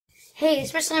Hey,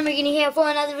 it's Mr. Lamborghini here for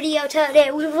another video.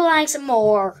 Today we're playing some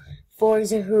more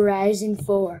Forza Horizon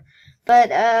 4. But,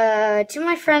 to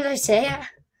my friend Isaiah,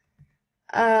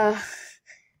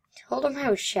 told him I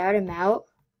would shout him out.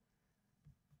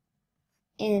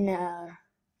 And,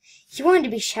 he wanted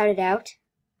to be shouted out.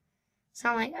 So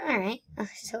I'm like, alright.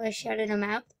 So I shouted him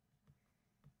out.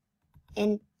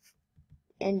 And,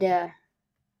 he's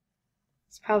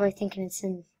probably thinking it's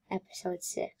in episode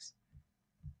 6.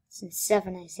 It's in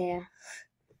 7, Isaiah.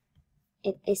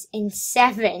 It is in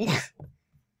 7.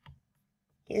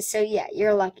 So yeah,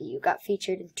 you're lucky. You got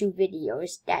featured in 2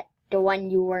 videos. The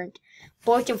one you weren't,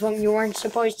 both of them you weren't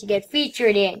supposed to get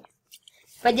featured in.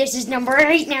 But this is number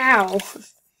 8 now.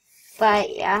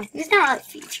 But yeah, he's not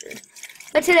featured.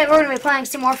 But today we're going to be playing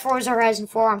some more Forza Horizon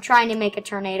 4. I'm trying to make a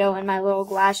tornado in my little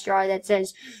glass jar that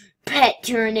says Pet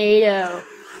Tornado.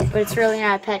 But it's really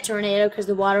not a pet tornado because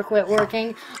the water quit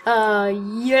working.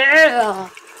 Yeah!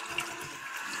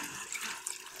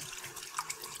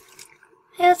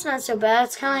 Hey, that's not so bad.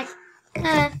 It's kind of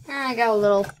like, I got a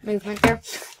little movement there.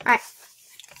 Alright.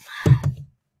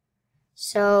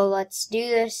 So, let's do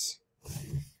this.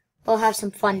 We'll have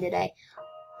some fun today.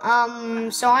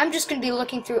 So I'm just going to be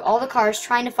looking through all the cars,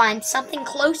 trying to find something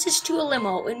closest to a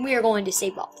limo, and we are going to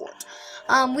save up for it.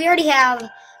 We already have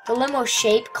the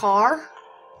limo-shaped car.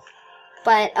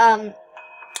 But,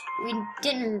 we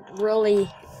didn't really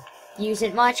use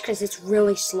it much because it's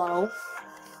really slow.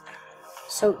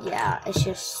 So, yeah, it's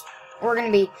just, we're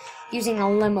going to be using a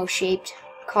limo-shaped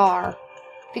car.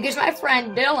 Because my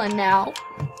friend Dylan now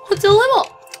puts a limo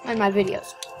in my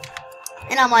videos.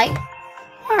 And I'm like,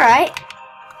 alright,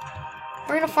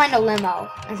 we're going to find a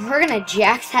limo. And we're going to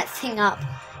jack that thing up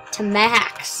to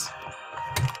max.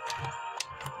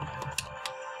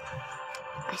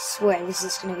 I swear, this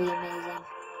is going to be amazing.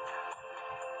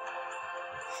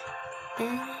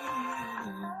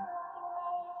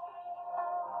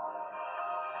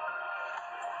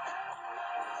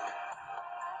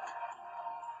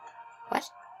 What?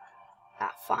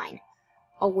 Ah, fine.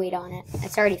 I'll wait on it.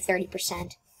 It's already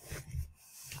 30%.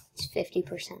 It's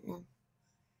 50% now.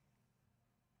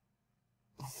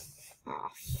 Oh,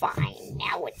 fine.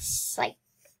 Now it's like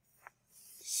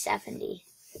 70.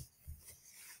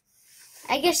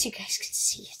 I guess you guys can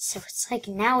see it. So it's like,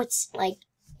 now it's like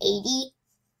 80.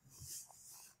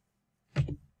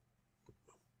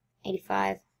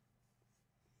 85.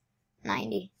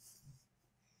 90.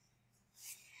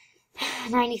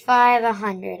 95,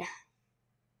 100.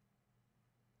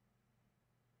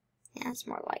 Yeah, that's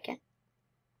more like it.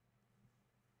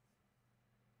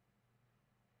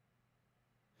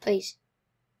 Please.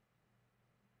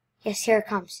 Yes, here it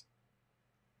comes.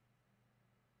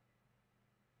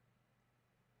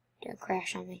 Don't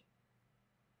crash on me.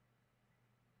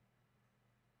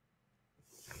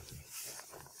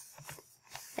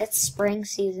 It's spring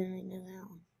season, we know that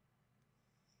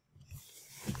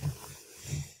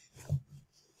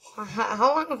one.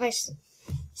 How long have I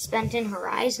spent in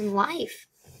Horizon life?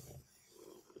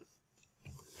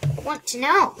 I want to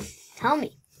know. Tell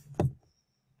me.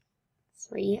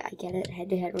 3, I get it.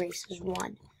 Head-to-head races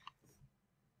 1.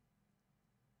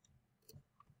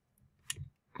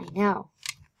 I know.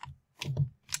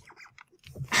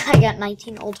 I got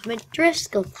 19 ultimate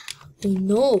Driscoll. I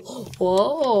know.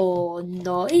 Oh,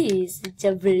 nice. It's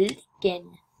a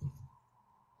Vulcan.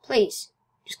 Please,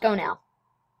 just go now.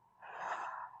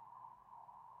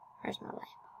 Where's my lamp?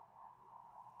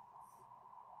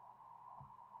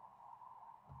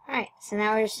 Alright, so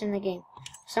now we're just in the game.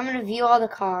 So I'm going to view all the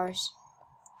cars.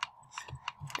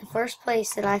 The first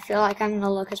place that I feel like I'm going to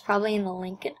look is probably in the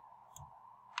Lincoln.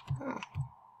 Huh.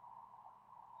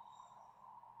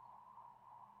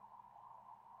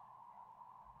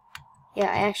 Yeah,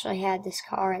 I actually had this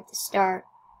car at the start.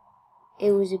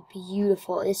 It was a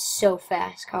beautiful, it's so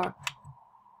fast car.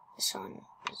 This one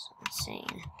is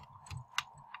insane.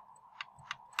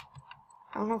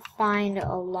 I want to find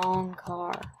a long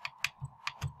car.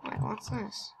 Wait, what's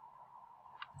this?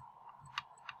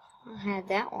 I had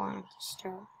that one at the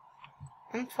start.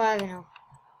 I'm 5-0.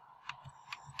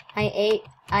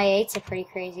 I8's a pretty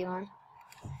crazy one.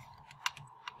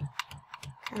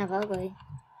 Kind of ugly.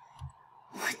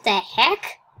 What the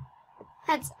heck?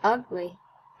 That's ugly.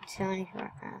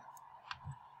 74.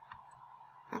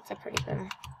 That's a pretty good one.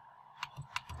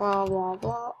 Blah blah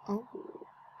blah. Oh,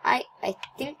 I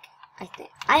think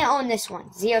I own this one.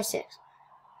 Z06.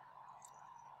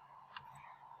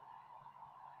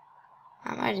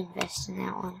 I might invest in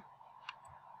that one.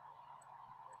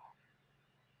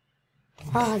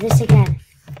 Oh, this again.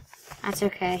 That's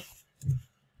okay.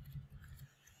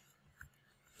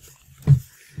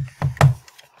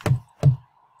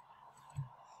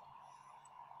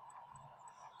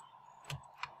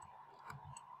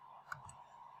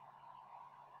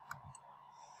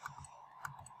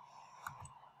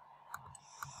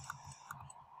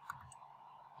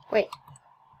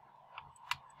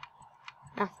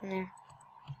 Nothing there.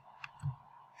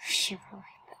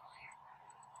 Chevrolet Bel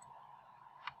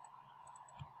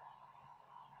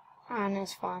Air. Oh,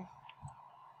 that's fun.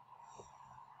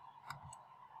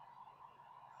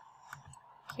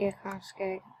 Kia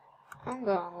Cascade. I'm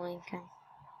going Lincoln.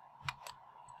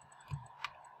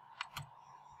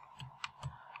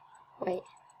 Wait.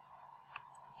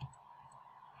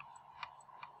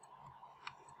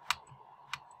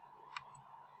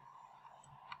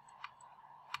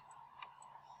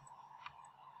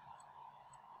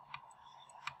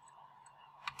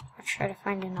 I'll try to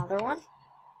find another one.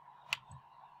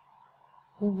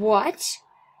 What?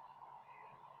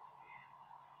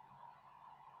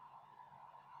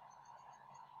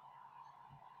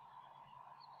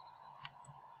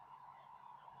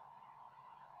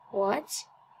 What?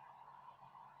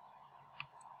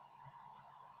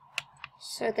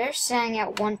 So they're saying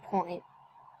at one point,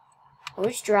 I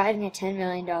was driving a $10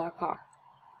 million car.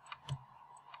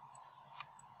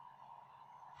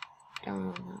 Don't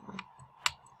know that one.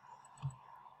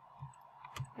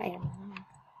 I don't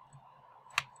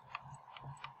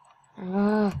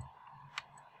know.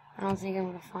 I don't think I'm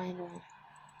gonna find one.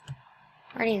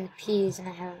 I'm already in the P's and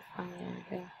I haven't found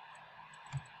anything.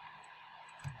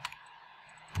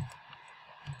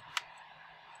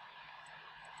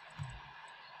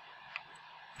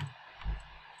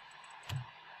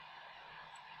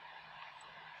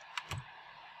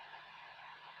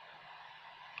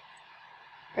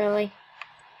 Really?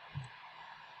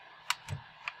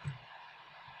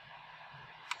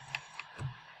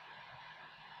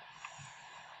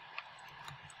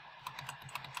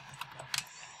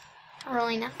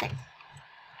 Really nothing.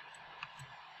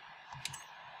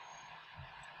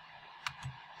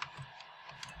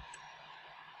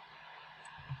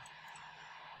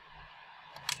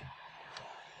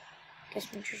 Guess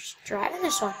we're just driving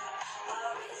this one.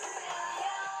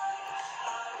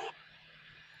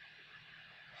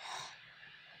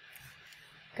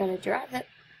 Gotta drive it.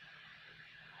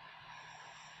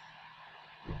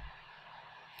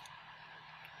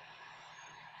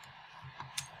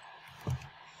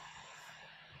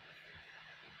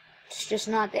 It's just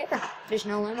not there. There's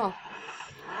no limo.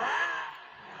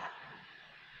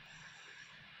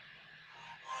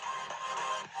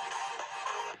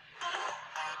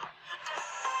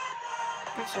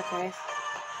 That's okay.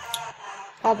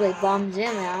 Probably bums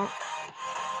him out.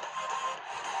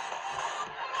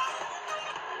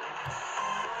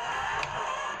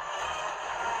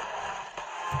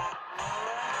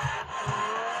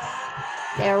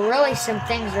 There are really some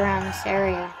things around this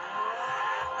area.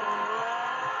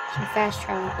 Some fast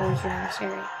travel boys around this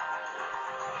area.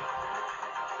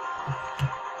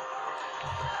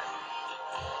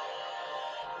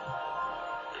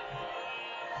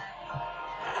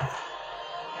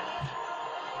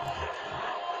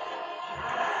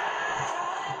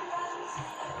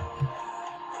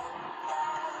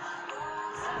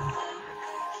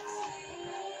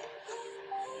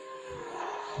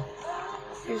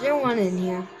 Is there one in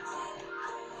here?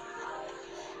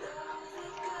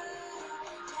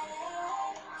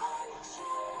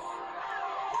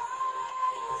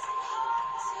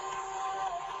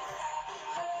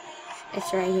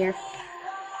 It's right here.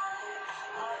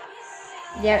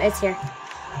 Yeah, it's here.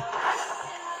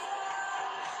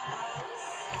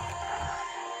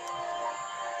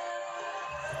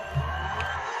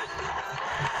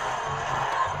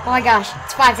 Oh my gosh,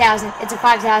 it's 5,000. It's a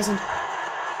 5,000.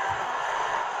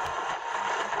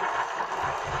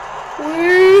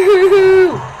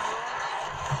 Woo!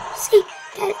 See,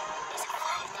 that is a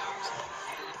 5,000.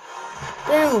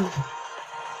 Boom.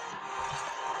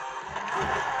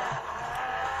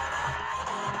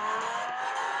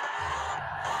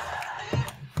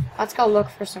 Let's go look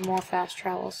for some more fast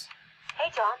travels. Hey,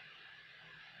 John.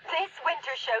 This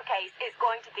winter showcase is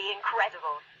going to be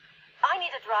incredible. I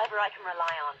need a driver I can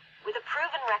rely on, with a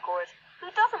proven record, who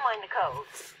doesn't mind the cold.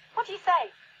 What do you say?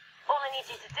 All I need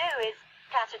you to do is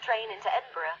catch a train into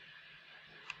Edinburgh.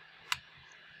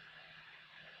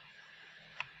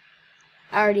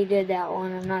 I already did that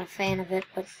one. I'm not a fan of it,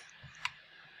 but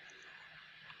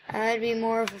I'd be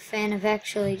more of a fan of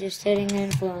actually just hitting the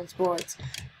influence boards.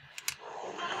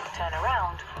 Turn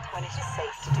around when it is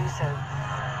safe to do so.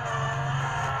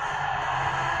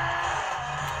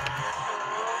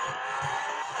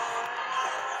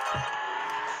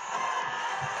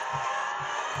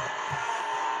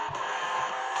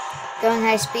 Going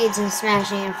high speeds and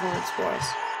smashing influence boards.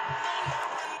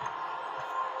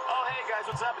 Oh, hey guys,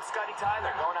 what's up? It's Scotty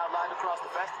Tyler, going out live across the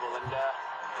festival, and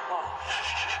oh,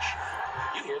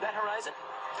 you hear that, Horizon?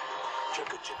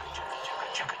 Chugga chugga chugga chugga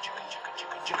chugga chugga chugga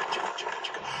chugga chugga chugga chugga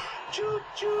chugga choo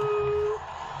choo.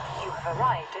 You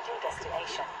arrived at your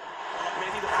destination.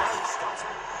 Maybe the ferry stops me.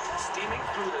 Steaming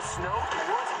through the snow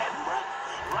towards Edinburgh?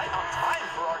 Right on time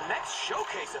for our next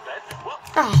showcase event. Well,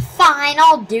 Ah, fine,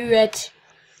 I'll do it.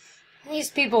 These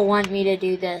people want me to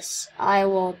do this. I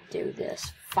will do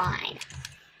this. Fine.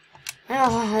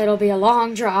 Oh, it'll be a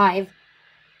long drive.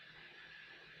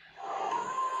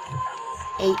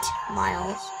 8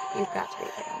 miles. You've got to be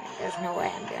kidding me. There's no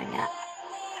way I'm doing that.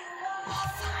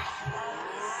 Oh, fine.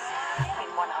 In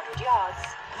 100 yards,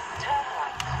 turn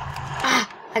right. Ah,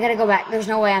 I gotta go back. There's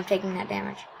no way I'm taking that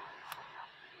damage.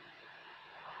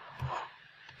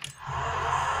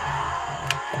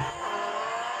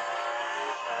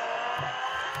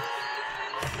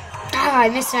 Ah, I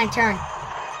missed my turn.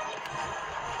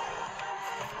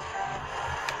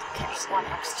 Okay, so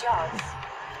 100 yards,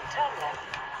 turn left.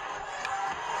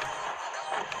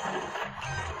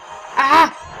 ah!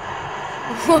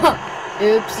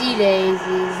 Oopsie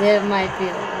daisies. It might be a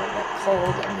little bit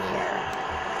cold in here.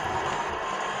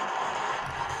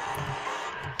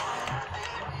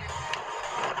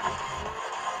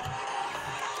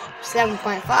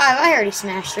 .5. I already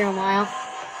smashed through a mile.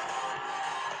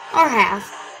 Or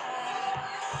half.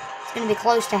 It's gonna be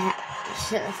close to half.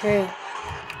 Through.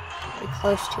 Be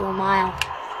close to a mile.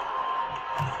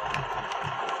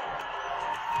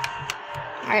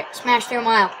 Alright, smash through a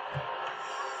mile.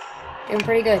 Doing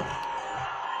pretty good.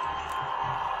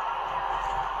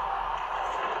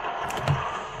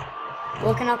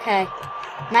 Looking okay.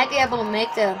 Might be able to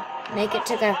make it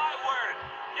to the.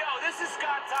 Yo, this is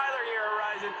Scott Tyler here,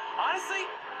 Horizon. Honestly,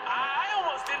 I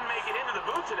almost didn't make it into the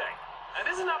booth today. And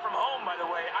this is not from home, by the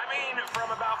way. I mean, from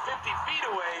about 50 feet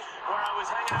away, where I was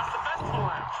hanging out at the festival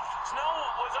lounge. Snow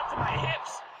was up to my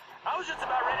hips. I was just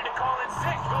about ready to call in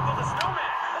sick, go build a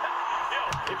snowman. Yo,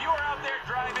 if you are out there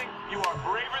driving, you are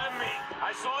braver than me.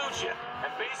 I salute you.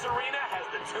 And Base Arena has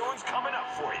the tunes coming up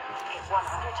for you. In 100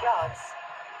 yards,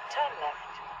 turn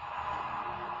left.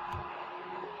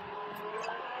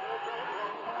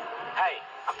 Hey,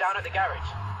 I'm down at the garage.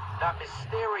 That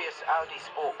mysterious Audi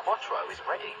Sport Quattro is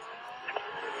ready.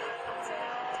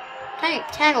 Hey,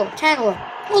 Tangle,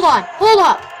 hold on, hold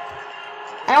up!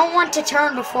 I don't want to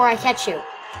turn before I catch you.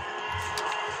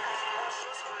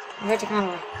 Right to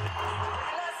Conway.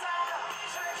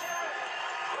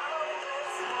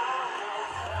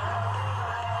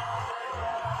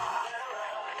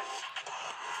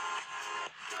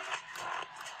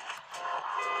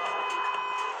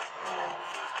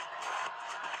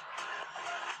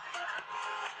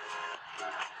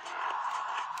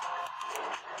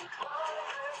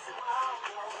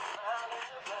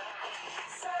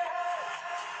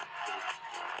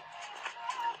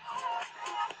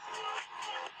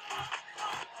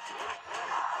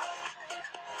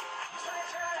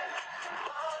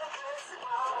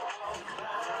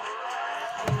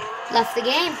 Left the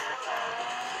game.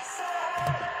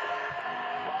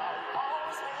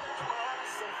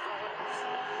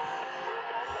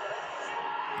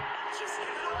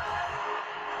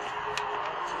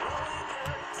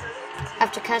 I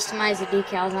have to customize the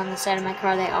decals on the side of my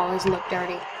car. They always look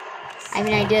dirty. I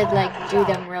mean, I did like do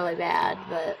them really bad,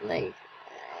 but like,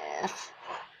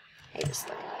 they just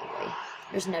look ugly.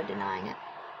 There's no denying it.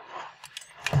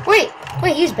 Wait,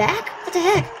 he's back? What the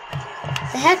heck?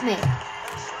 The heck, mate?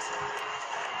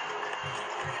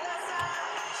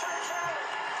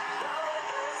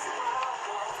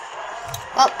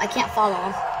 Well, I can't follow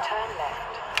him. Turn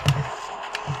left.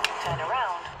 Turn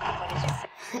around when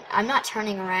it's I'm not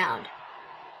turning around.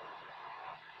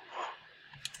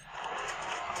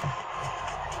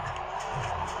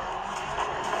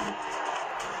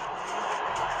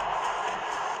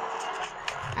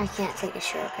 I can't take a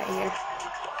shortcut here.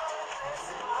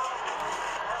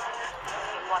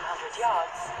 in 100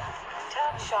 yards,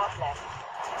 turn sharp left.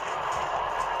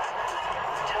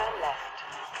 Turn left.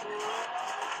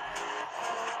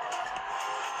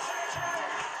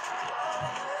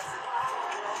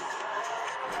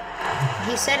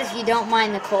 He said if you don't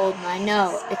mind the cold, and I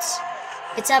know it's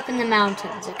up in the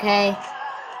mountains, okay? A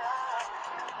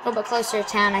little bit closer to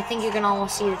town. I think you can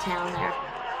almost see the town there.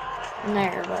 From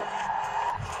there, but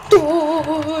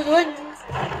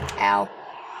ow.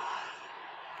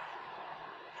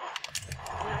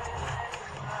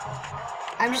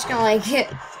 I'm just gonna like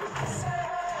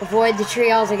avoid the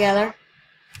tree altogether.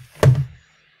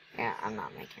 Yeah, I'm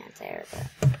not making it there, but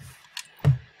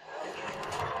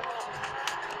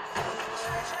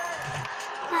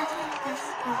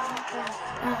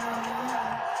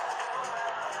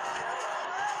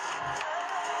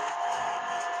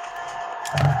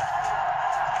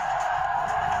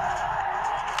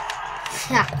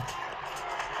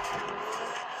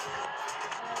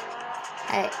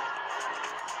Hey,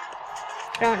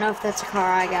 I don't know if that's a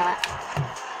car I got.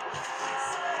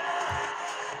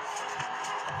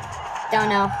 Don't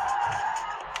know.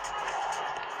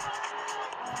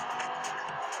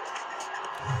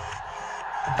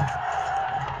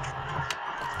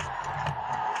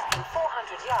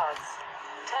 400 yards.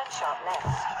 Turn sharp left.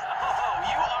 Oh,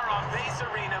 you are on base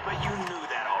arena, but you knew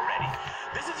that already.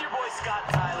 This is your boy Scott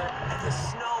Tyler, and the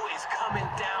snow is coming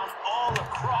down all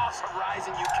across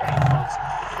Horizon, UK, folks.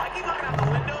 I keep looking out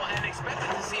the window and expecting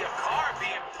to see a car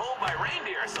being pulled by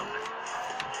reindeer or something.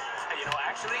 Hey, you know,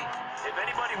 actually, if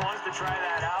anybody wants to try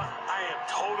that out, I am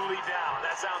totally down.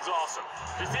 That sounds awesome.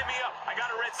 Just hit me up. I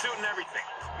got a red suit and everything.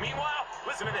 Meanwhile,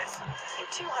 listen to this. In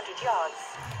 200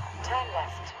 yards. Turn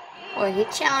left. Boy, he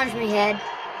challenged me, head.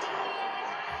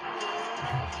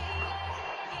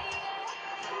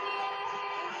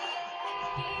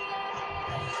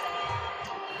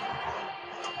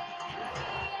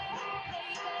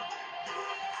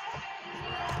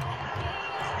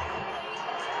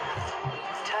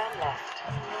 Turn left.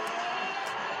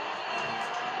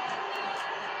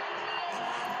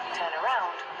 Turn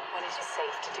around when it is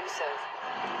safe to do so.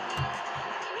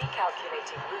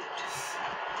 Recalculating route.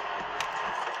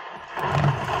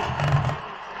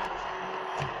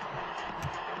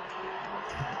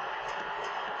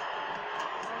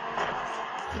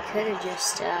 He could have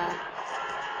just,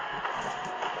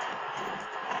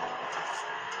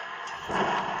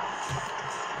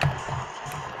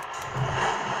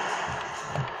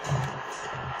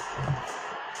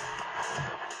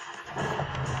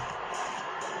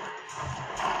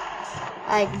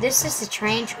 like, this is the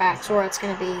train tracks where it's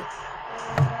gonna be.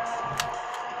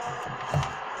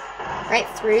 Right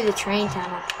through the train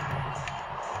tunnel.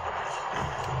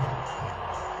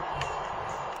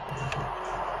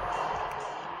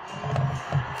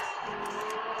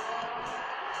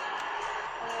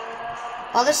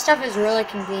 All this stuff is really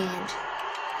convenient.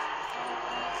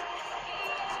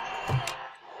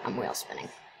 I'm wheel spinning.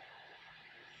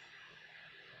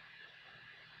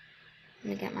 Let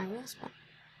me get my wheel spin.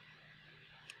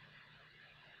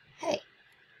 Hey.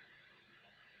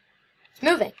 It's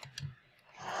moving.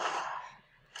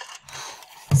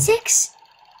 6?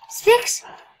 6?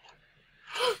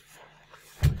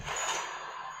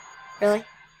 Really?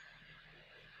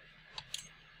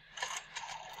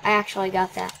 I actually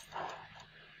got that.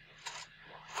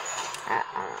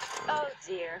 Oh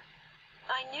dear.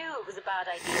 I knew it was a bad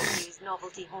idea to use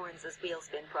novelty horns as wheel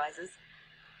spin prizes.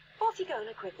 Off you go and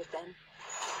equip it then.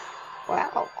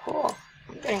 Wow, cool.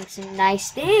 I'm getting some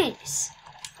nice things.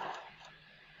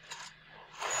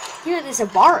 Here, there's a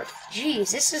barf.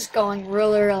 Jeez, this is going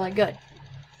really, really good.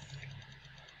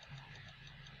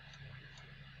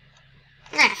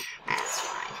 That's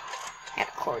fine. Got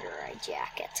a corduroy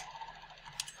jacket.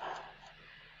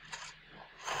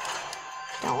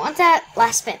 Don't want that.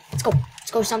 Last spin. Let's go.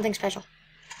 Let's go something special.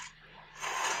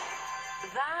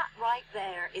 That right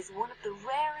there is one of the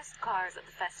rarest cars at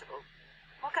the festival.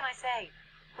 What can I say?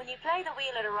 When you play the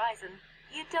wheel at Horizon,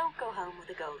 you don't go home with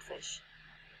a goldfish.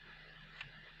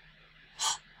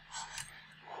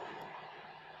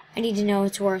 I need to know what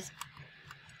it's worth.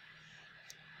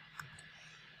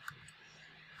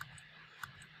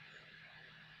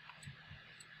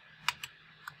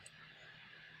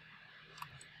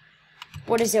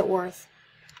 What is it worth?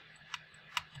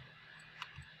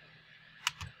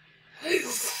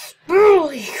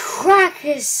 Holy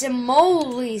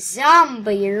crackers-moly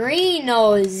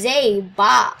zombie-reno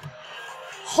zeba.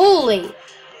 Holy.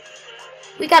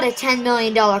 We got a $10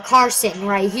 million car sitting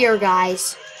right here,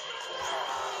 guys.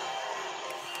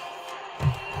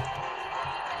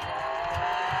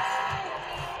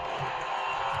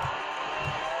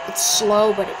 It's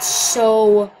slow, but it's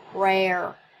so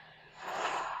rare.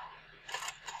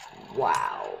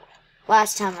 Wow.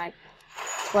 Last time I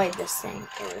played this thing,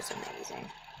 it was amazing.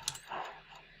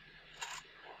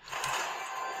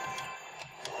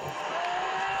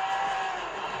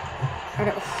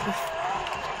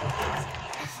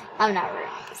 I'm not ruining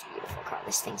this beautiful car.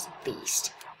 This thing's a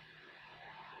beast.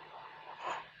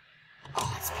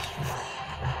 Oh, it's beautiful.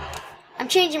 I'm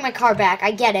changing my car back.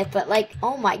 I get it, but like,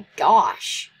 oh my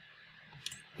gosh.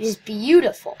 It is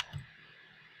beautiful.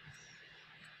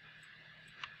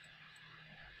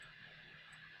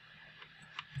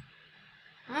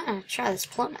 I'm gonna try this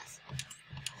Plymouth.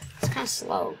 It's kind of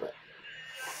slow, but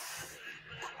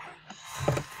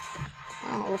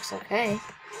oh, it looks okay.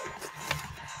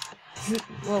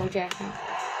 Whoa, Jackson.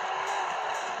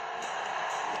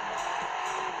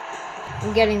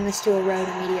 I'm getting this to a road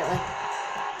immediately.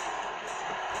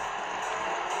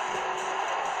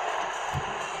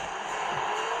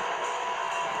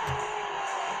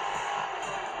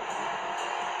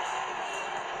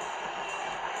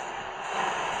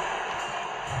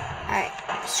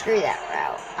 Screw that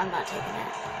route. I'm not taking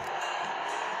that.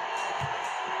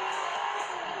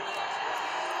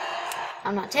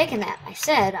 I'm not taking that. I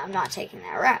said I'm not taking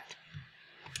that route.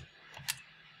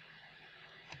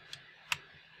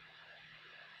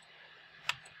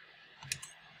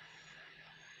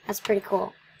 That's pretty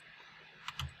cool.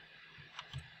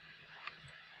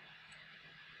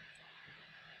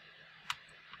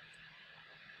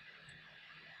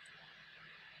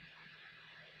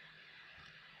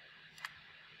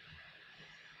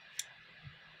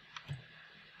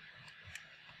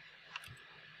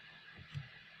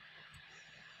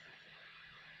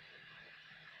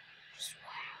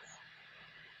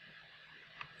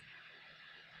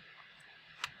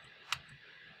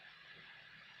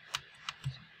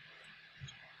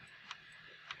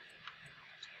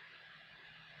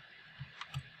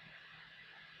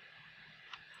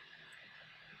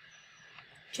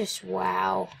 Just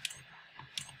wow.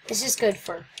 This is good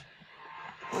for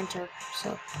winter,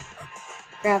 so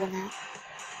grabbing that.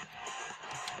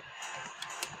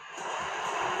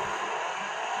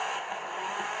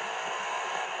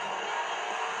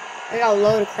 I got a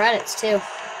load of credits too,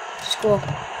 which is cool.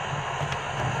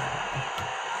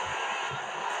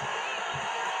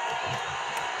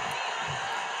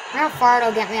 I wonder how far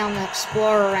it'll get me on the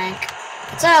Explorer rank.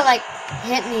 That's how I like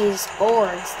hitting these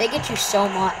boards. They get you so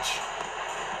much.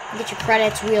 You get your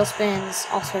credits, wheel spins,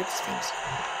 all sorts of things.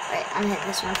 Wait, I'm hitting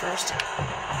this one first.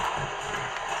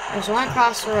 There's one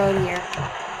across the road here.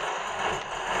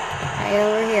 Right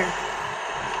over here.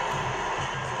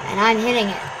 And I'm hitting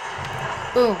it.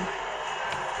 Boom.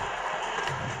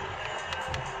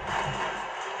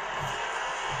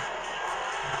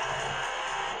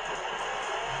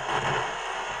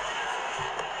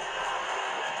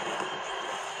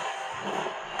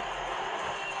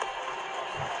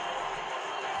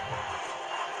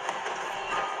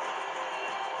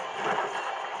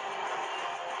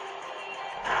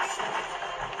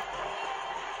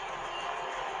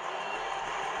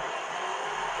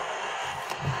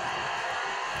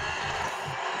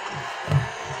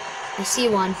 I see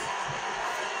one.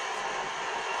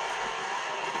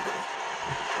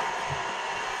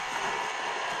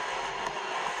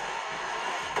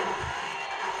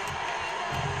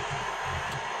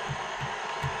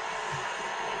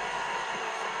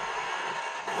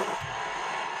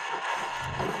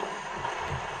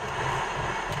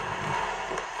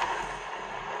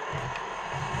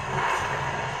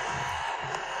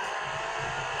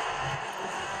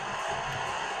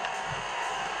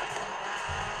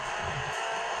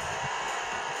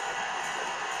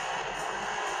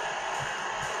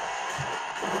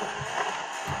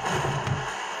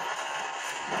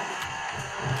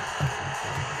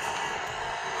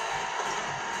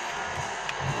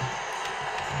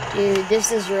 Dude,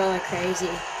 this is really crazy.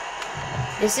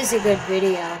 This is a good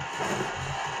video.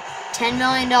 $10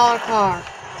 million car.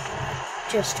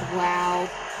 Just wow.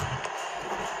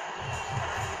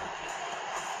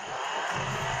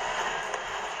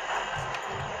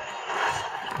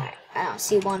 Alright, I don't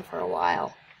see one for a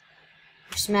while.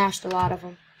 I've smashed a lot of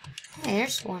them. Hey,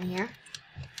 there's one here.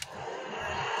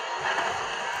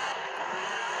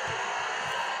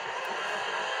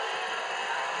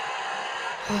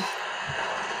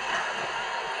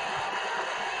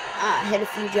 Hit a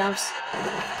few jumps.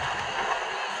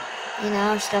 You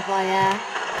know, stuff like that.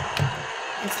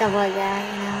 And stuff like that,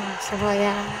 you know, and stuff like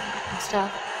that. And stuff.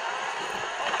 Oh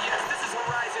yes, this is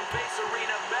Horizon Base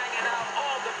Arena, banging out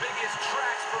all the biggest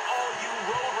tracks for all you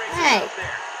road racers Hey. out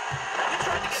there. We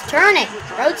tried to get It's turning.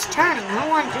 The road's turning. I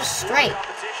want just straight.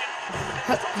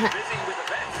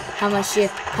 How much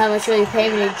will you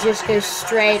pay me to just go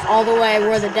straight all the way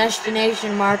where the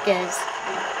destination mark is?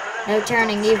 No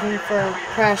turning even for a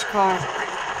crash car.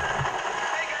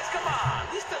 Hey guys, come on.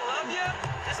 We still love you.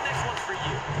 This next one's for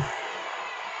you.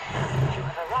 You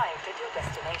have arrived at your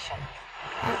destination.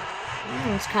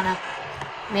 It's kind of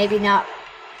maybe not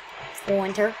for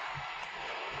winter.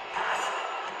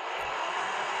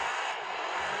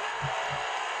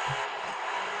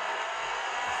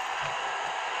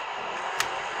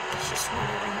 It's just one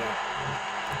over here.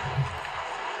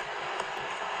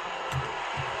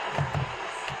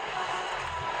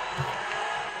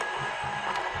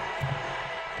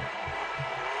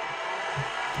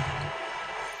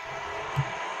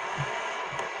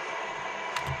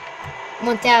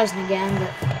 $1,000 again,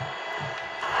 but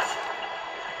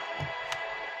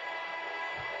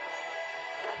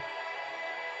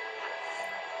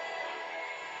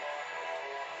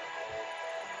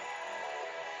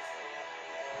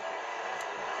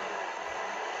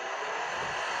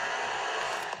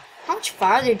how much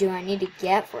farther do I need to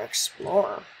get for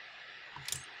Explorer?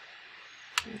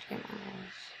 Let me get my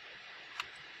eyes.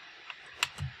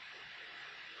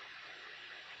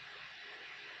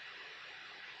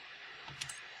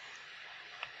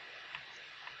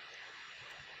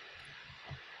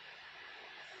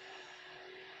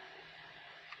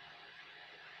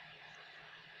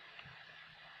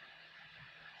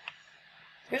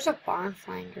 There's a barn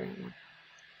finder in there.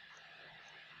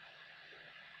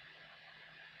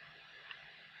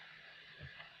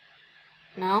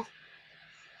 No?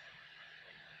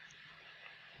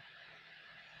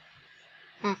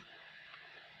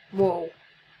 Whoa.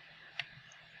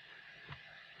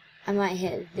 I might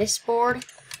hit this board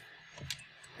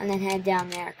and then head down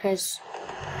there, because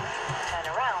Turn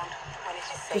around when it is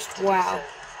safe just to do wow. so.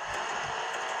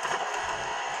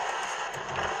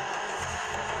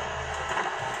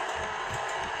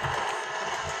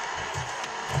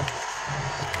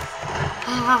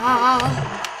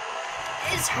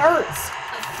 This hurts.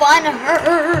 Fun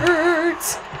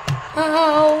hurts.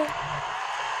 Oh.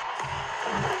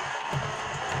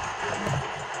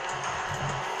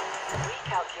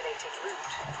 Recalculating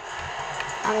route.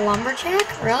 I'm a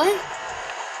lumberjack? Really? I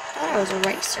thought I was a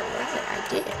racer. Really? I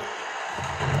did.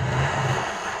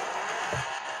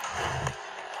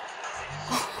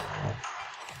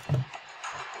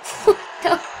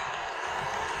 No.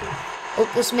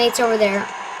 Oh, this mate's over there.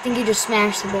 I think he just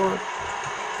smashed the board.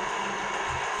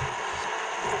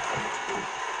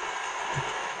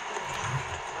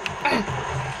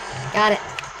 Got it.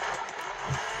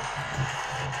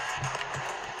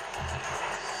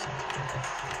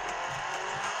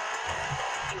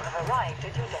 You have arrived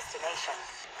at your destination.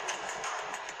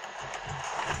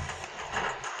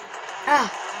 Ah.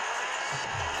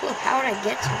 Look, how did I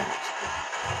get to that?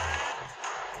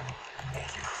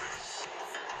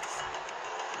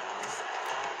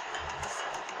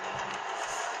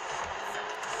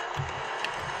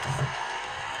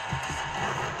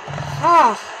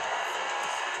 Ah.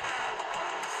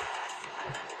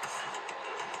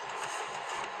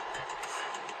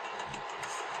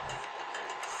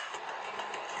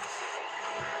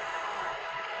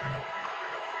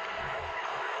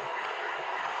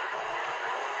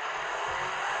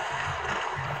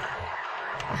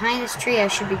 Behind this tree, I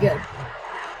should be good.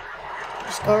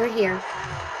 Just go over here.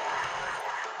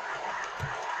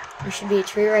 There should be a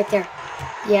tree right there.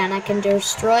 Yeah, and I can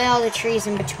destroy all the trees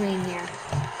in between here.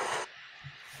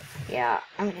 Yeah,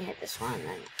 I'm gonna hit this one and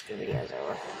then the video's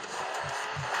over.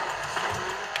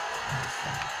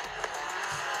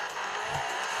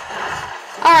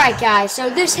 Alright guys, so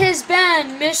this has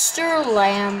been Mr.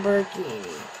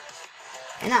 Lamborghini.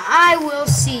 And I will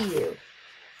see you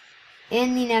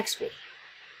in the next video.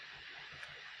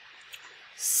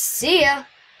 See ya!